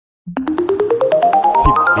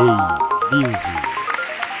Cimei Music.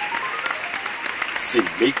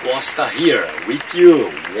 Cimei Costa here with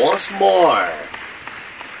you once more.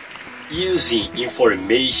 Using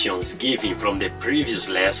informations given from the previous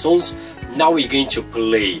lessons, now we're going to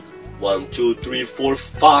play 1, 2, 3, 4,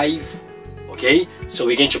 5. Okay, so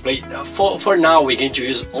we're going to play, for now we're going to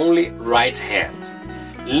use only right hand.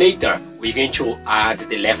 Later we're going to add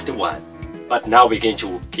the left one, but now we're going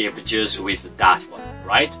to keep just with that one,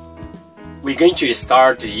 right? We're going to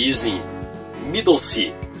start using middle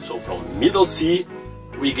C. So from middle C,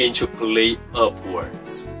 we're going to play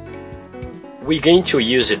upwards. We're going to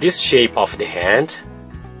use this shape of the hand,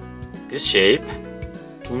 this shape,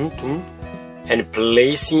 and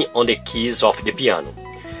placing on the keys of the piano.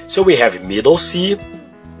 So we have middle C,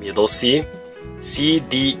 C,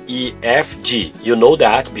 D, E, F, G. You know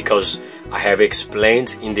that because I have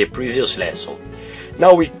explained in the previous lesson.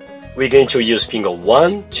 Now we're going to use finger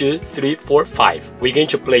 1, 2, 3, 4, 5. We're going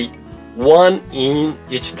to play one in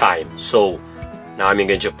each time. So now I'm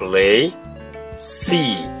going to play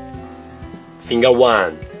C, finger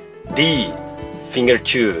 1, D, finger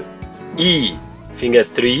 2, E, finger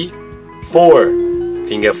 3, 4,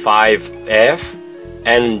 finger 5, F,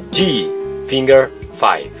 and G, finger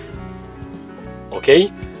 5. Okay,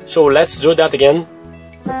 so let's do that again.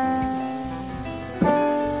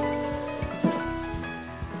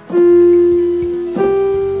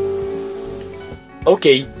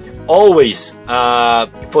 Okay, always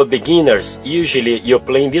for beginners, usually you're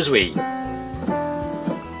playing this way.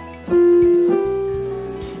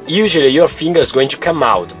 Usually your finger is going to come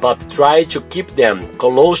out, but try to keep them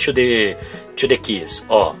close to the keys.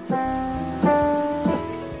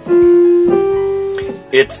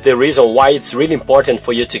 It's the reason why it's really important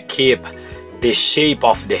for you to keep the shape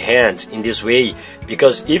of the hand in this way,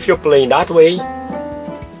 because if you're playing that way,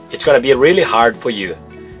 it's gonna be really hard for you.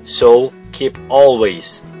 So keep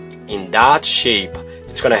always in that shape.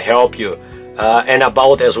 It's gonna help you. And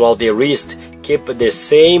about as well the wrist, keep the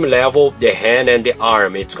same level, the hand and the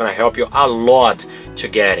arm. It's gonna help you a lot to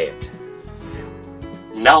get it.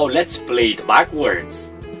 Now let's play it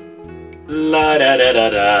backwards. La da da da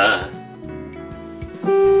da.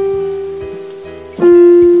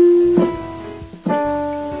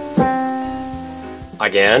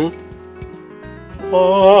 Again.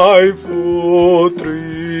 5, 4,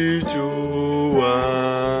 3, 2,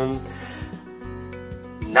 1.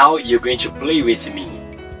 Now you're going to play with me.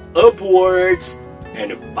 Upwards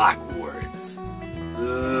and backwards.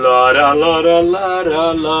 La da la da la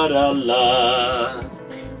da la da la.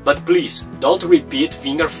 But please don't repeat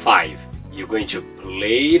finger 5. You're going to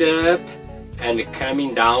play it up and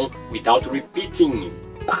coming down without repeating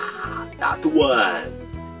that one.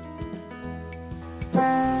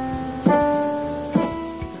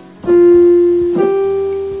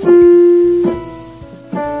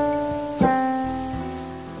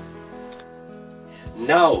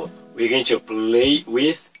 Now we're going to play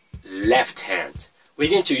with left hand. We're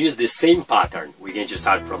going to use the same pattern. We're going to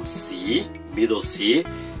start from C, middle C,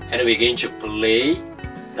 and we're going to play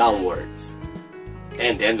downwards.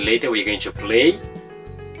 And then later we're going to play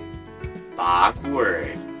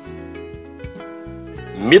backwards.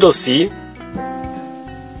 Middle C,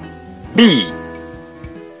 B,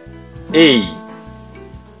 A,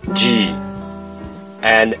 G,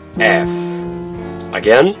 and F.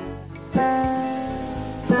 Again.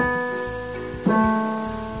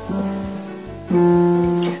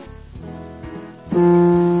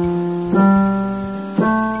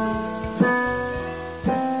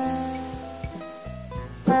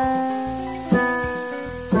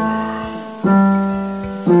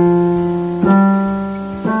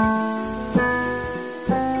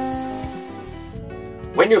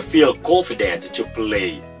 When you feel confident to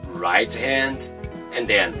play right hand and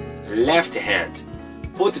then left hand,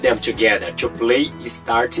 put them together to play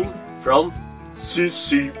starting from C,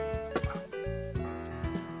 C.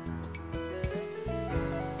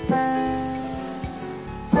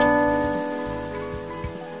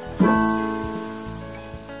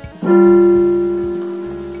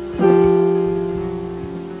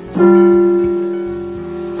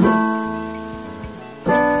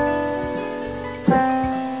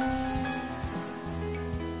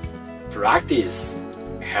 Practice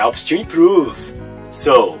helps to improve,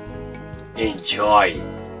 so enjoy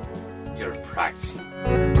your practicing.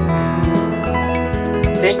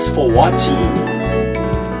 Thanks for watching.